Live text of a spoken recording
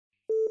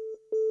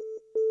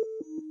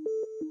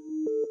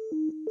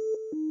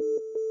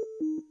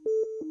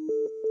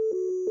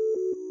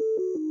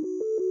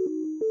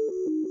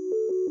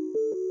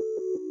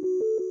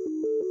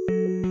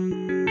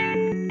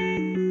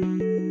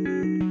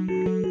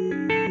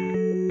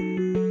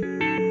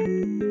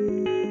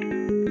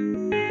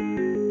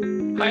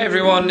Hi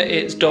everyone,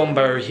 it's Don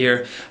Bauer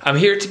here. I'm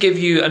here to give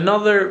you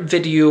another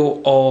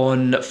video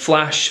on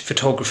flash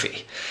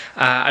photography.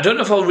 I don't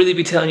know if I'll really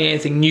be telling you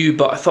anything new,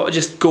 but I thought I'd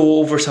just go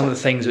over some of the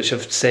things which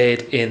I've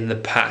said in the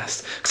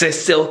past, because I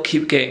still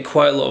keep getting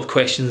quite a lot of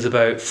questions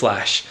about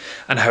flash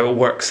and how it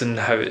works and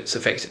how it's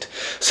affected.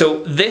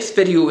 So this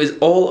video is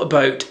all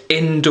about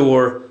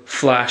indoor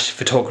flash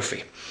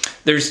photography.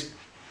 There's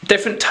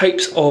different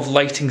types of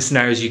lighting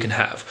scenarios you can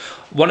have.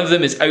 One of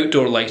them is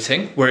outdoor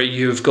lighting, where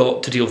you've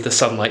got to deal with the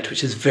sunlight,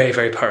 which is very,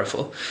 very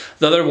powerful.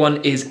 The other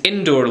one is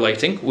indoor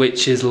lighting,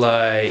 which is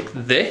like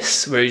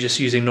this, where you're just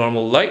using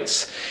normal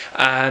lights.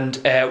 And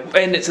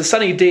when it's a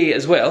sunny day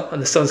as well,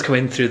 and the sun's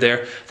coming through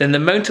there, then the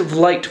amount of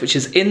light which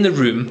is in the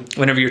room,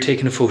 whenever you're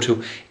taking a photo,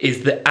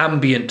 is the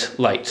ambient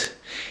light.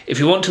 If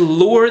you want to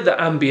lower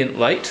the ambient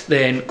light,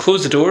 then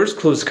close the doors,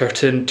 close the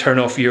curtain, turn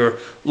off your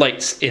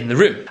lights in the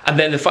room. And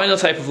then the final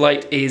type of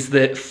light is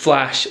the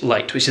flash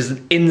light, which is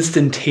an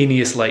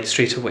instantaneous light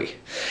straight away.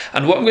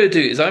 And what I'm going to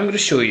do is I'm going to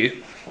show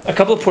you a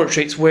couple of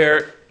portraits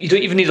where you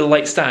don't even need a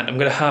light stand. I'm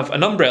going to have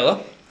an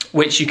umbrella,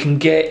 which you can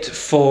get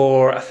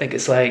for, I think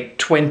it's like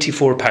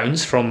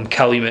 £24 from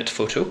Calumet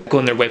Photo. Go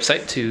on their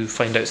website to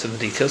find out some of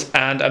the details.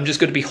 And I'm just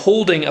going to be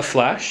holding a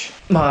flash,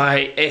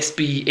 my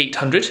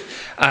SB800,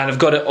 and I've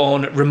got it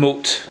on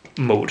remote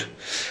mode.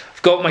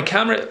 I've got my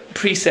camera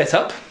pre-set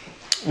up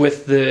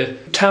with the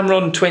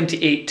Tamron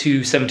 28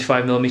 to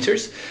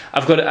 75mm.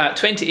 I've got it at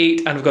 28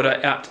 and I've got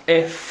it at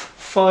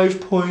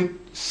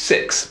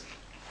f5.6.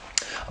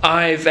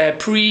 I've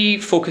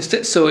pre-focused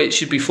it, so it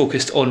should be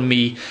focused on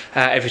me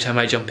every time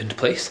I jump into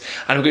place.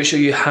 And I'm going to show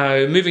you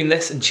how moving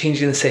this and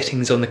changing the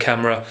settings on the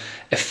camera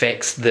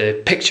affects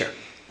the picture.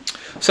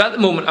 So at the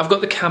moment I've got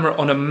the camera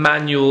on a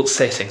manual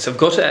setting. So I've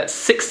got it at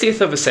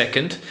 60th of a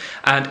second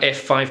and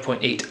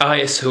f5.8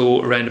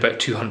 ISO around about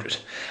 200.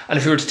 And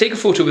if we were to take a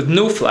photo with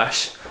no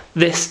flash,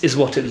 this is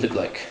what it would look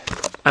like.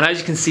 And as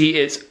you can see,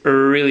 it's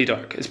really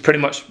dark. It's pretty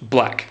much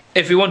black.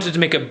 If we wanted to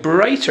make a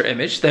brighter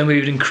image, then we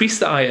would increase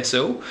the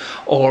ISO,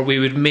 or we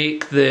would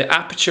make the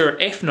aperture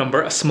f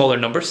number a smaller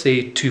number,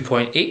 say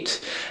 2.8,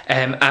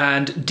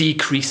 and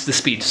decrease the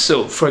speed.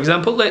 So for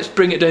example, let's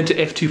bring it down to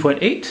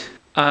f2.8,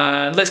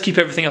 and let's keep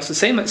everything else the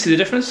same. Let's see the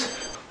difference.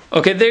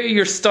 Okay, there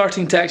you're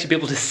starting to actually be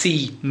able to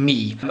see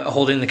me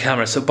holding the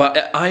camera,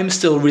 but I'm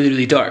still really,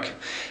 really dark.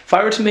 If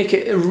I were to make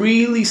it a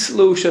really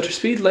slow shutter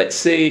speed, let's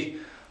say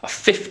a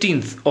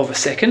 15th of a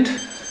second,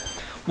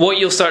 what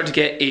you'll start to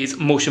get is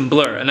motion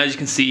blur. And as you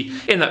can see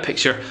in that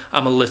picture,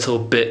 I'm a little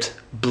bit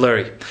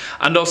blurry.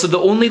 And also the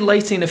only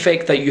lighting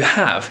effect that you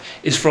have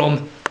is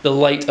from the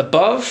light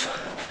above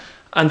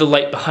and the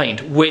light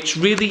behind, which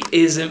really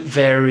isn't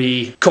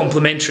very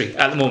complimentary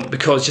at the moment,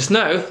 because just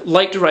now,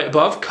 light right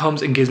above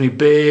comes and gives me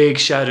big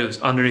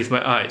shadows underneath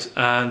my eyes.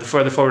 And the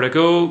further forward I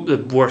go, the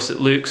worse it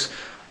looks.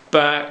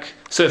 Back.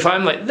 So if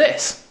I'm like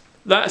this,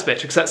 that's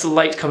better, because that's the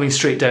light coming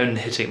straight down and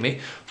hitting me.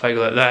 If I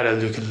go like that, I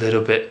look a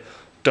little bit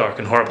dark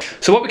and horrible.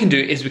 So what we can do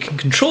is we can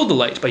control the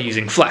light by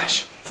using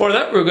flash. For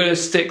that, we're going to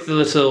stick the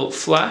little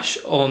flash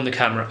on the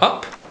camera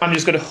up. I'm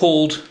just going to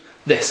hold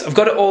this. I've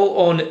got it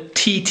all on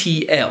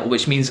TTL,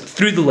 which means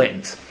through the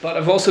lens. But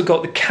I've also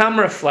got the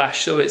camera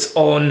flash, so it's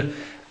on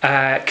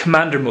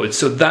commander mode,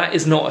 so that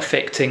is not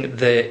affecting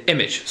the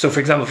image. So for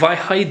example, if I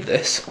hide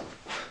this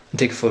and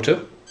take a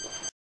photo,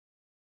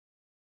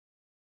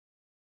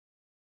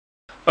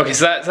 okay,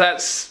 so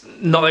that's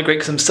not that great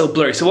because I'm still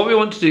blurry. So what we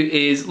want to do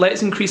is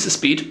let's increase the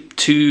speed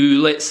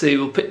to, let's say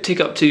we'll take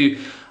up to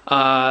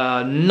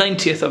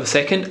 90th of a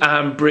second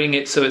and bring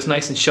it so it's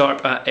nice and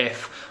sharp at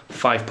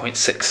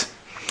f5.6.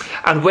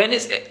 And when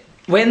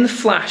the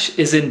flash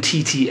is in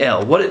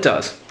TTL, what it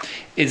does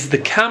is the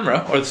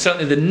camera, or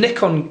certainly the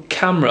Nikon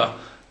camera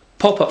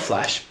pop-up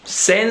flash,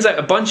 sends out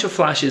a bunch of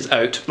flashes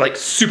out like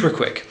super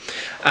quick,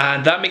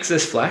 and that makes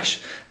this flash.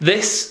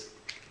 The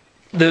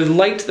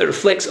light that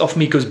reflects off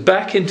me goes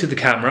back into the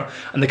camera,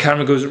 and the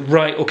camera goes,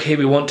 right, okay,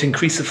 we want to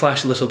increase the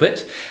flash a little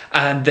bit,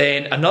 and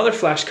then another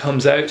flash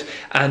comes out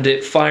and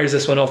it fires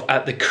this one off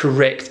at the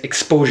correct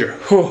exposure.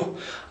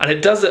 And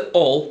it does it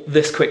all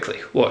this quickly.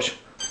 Watch.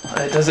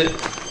 And it does it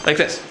like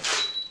this.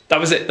 That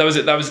was it, that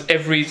was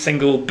every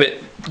single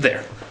bit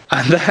there.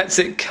 And that's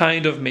it,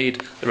 kind of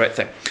made the right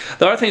thing.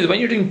 The other thing is when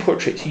you're doing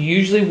portraits, you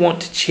usually want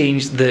to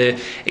change the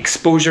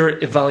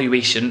exposure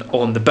evaluation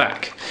on the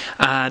back.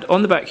 And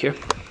on the back here,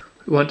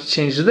 we want to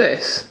change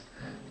this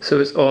so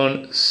it's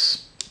on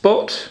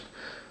spot,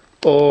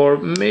 or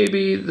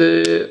maybe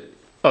the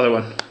other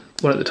one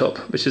at the top,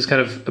 which is kind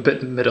of a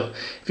bit in the middle.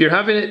 If you're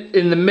having it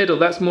in the middle,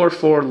 that's more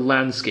for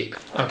landscape.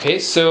 Okay,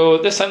 so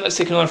this time let's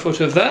take another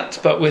photo of that,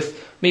 but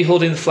with me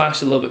holding the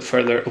flash a little bit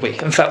further away.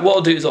 In fact, what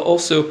I'll do is I'll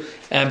also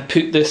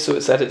put this so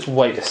it's at its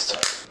widest.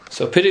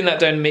 So putting that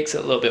down makes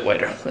it a little bit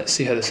wider. Let's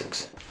see how this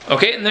looks.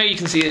 Okay, and there you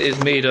can see it is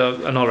made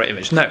of an alright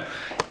image. Now,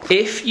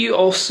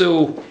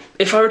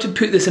 If I were to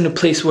put this in a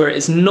place where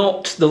it's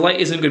not, the light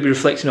isn't going to be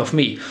reflecting off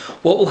me,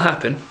 what will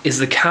happen is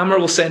the camera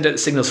will send out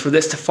signals for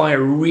this to fire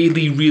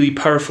really, really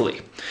powerfully.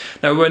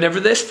 Now,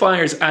 whenever this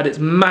fires at its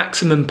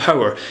maximum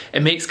power,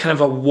 it makes kind of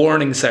a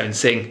warning sound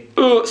saying,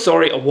 oh,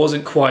 sorry, I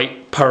wasn't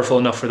quite powerful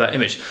enough for that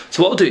image.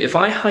 So what I'll do, if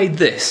I hide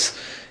this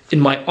in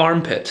my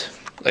armpit,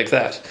 like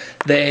that,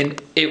 then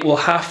it will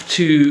have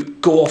to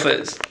go off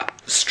at its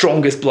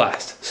strongest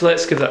blast. So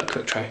let's give that a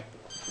quick try.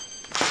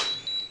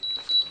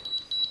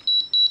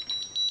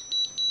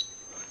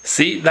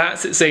 See,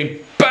 that's it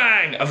saying,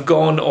 bang, I've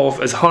gone off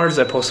as hard as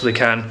I possibly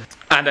can.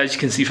 And as you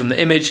can see from the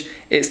image,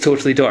 it's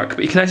totally dark.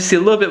 But you can actually see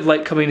a little bit of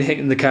light coming and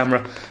hitting the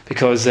camera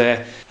because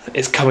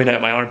it's coming out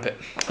of my armpit.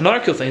 Another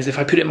cool thing is if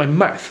I put it in my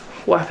mouth,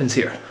 what happens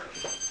here?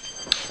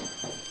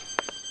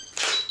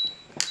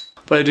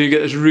 But I do get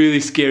this really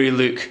scary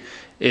look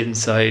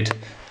inside,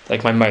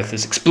 like my mouth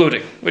is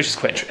exploding, which is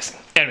quite interesting.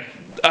 Anyway,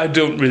 I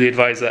don't really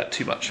advise that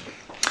too much.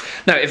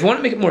 Now, if you want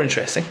to make it more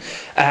interesting,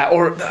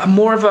 or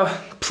more of a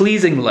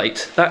pleasing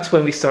light, that's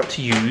when we start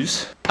to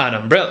use an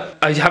umbrella.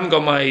 I haven't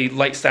got my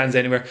light stands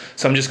anywhere,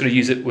 so I'm just going to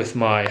use it with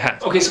my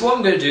hand. Okay, so what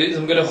I'm going to do is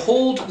I'm going to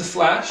hold the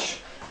flash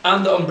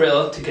and the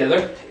umbrella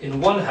together in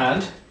one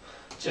hand,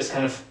 just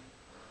kind of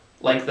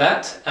like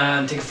that,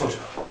 and take a photo.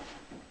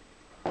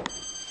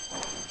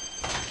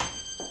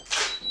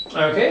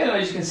 Okay, and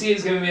as you can see,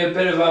 it's giving me a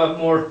bit of a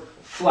more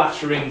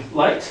flattering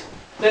light.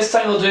 This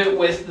time I'll do it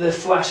with the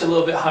flash a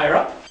little bit higher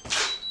up.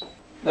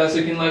 That's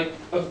looking like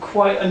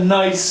quite a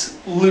nice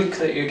look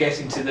that you're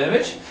getting to the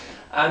image.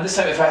 And this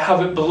time if I have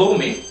it below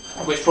me,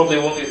 which probably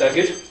won't look that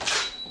good.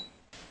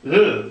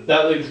 Ugh,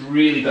 that looks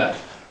really bad.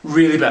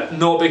 Really bad.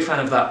 Not a big fan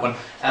of that one.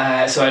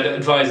 So I'd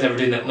advise never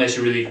doing that unless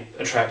you're really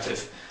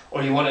attractive.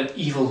 Or you want an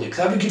evil look.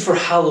 That'd be good for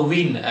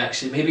Halloween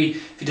actually. Maybe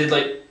if you did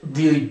like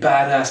really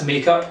badass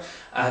makeup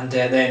and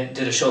then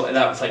did a shot like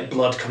that with like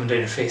blood coming down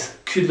your face.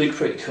 Could look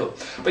pretty cool.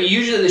 But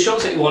usually the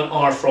shots that you want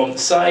are from the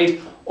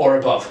side or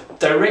above.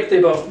 Directly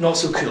above, not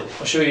so cool.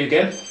 I'll show you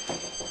again.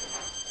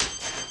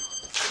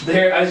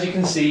 There, as you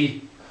can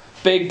see,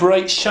 big,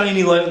 bright,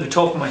 shiny light on the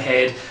top of my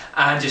head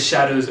and just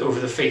shadows over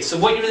the face. So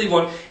what you really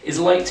want is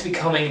light to be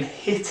coming and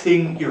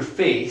hitting your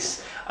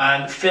face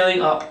and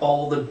filling up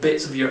all the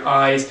bits of your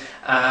eyes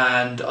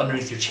and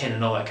underneath your chin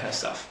and all that kind of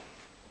stuff.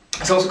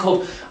 It's also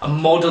called a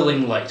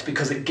modelling light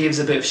because it gives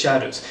a bit of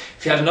shadows.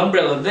 If you had an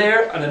umbrella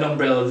there and an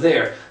umbrella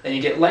there, then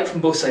you get light from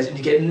both sides and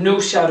you get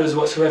no shadows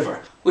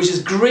whatsoever. Which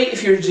is great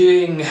if you're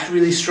doing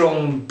really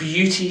strong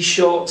beauty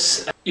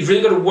shots. You've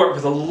really got to work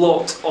with a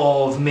lot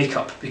of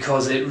makeup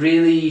because it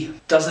really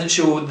doesn't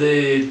show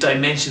the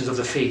dimensions of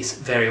the face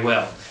very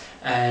well.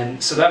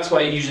 So that's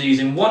why usually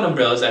using one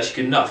umbrella is actually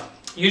good enough.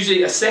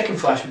 Usually a second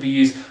flash would be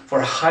used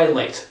for a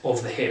highlight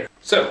of the hair.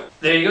 So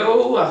there you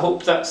go. I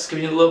hope that's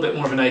giving you a little bit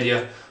more of an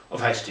idea of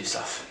how to do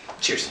stuff.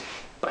 Cheers.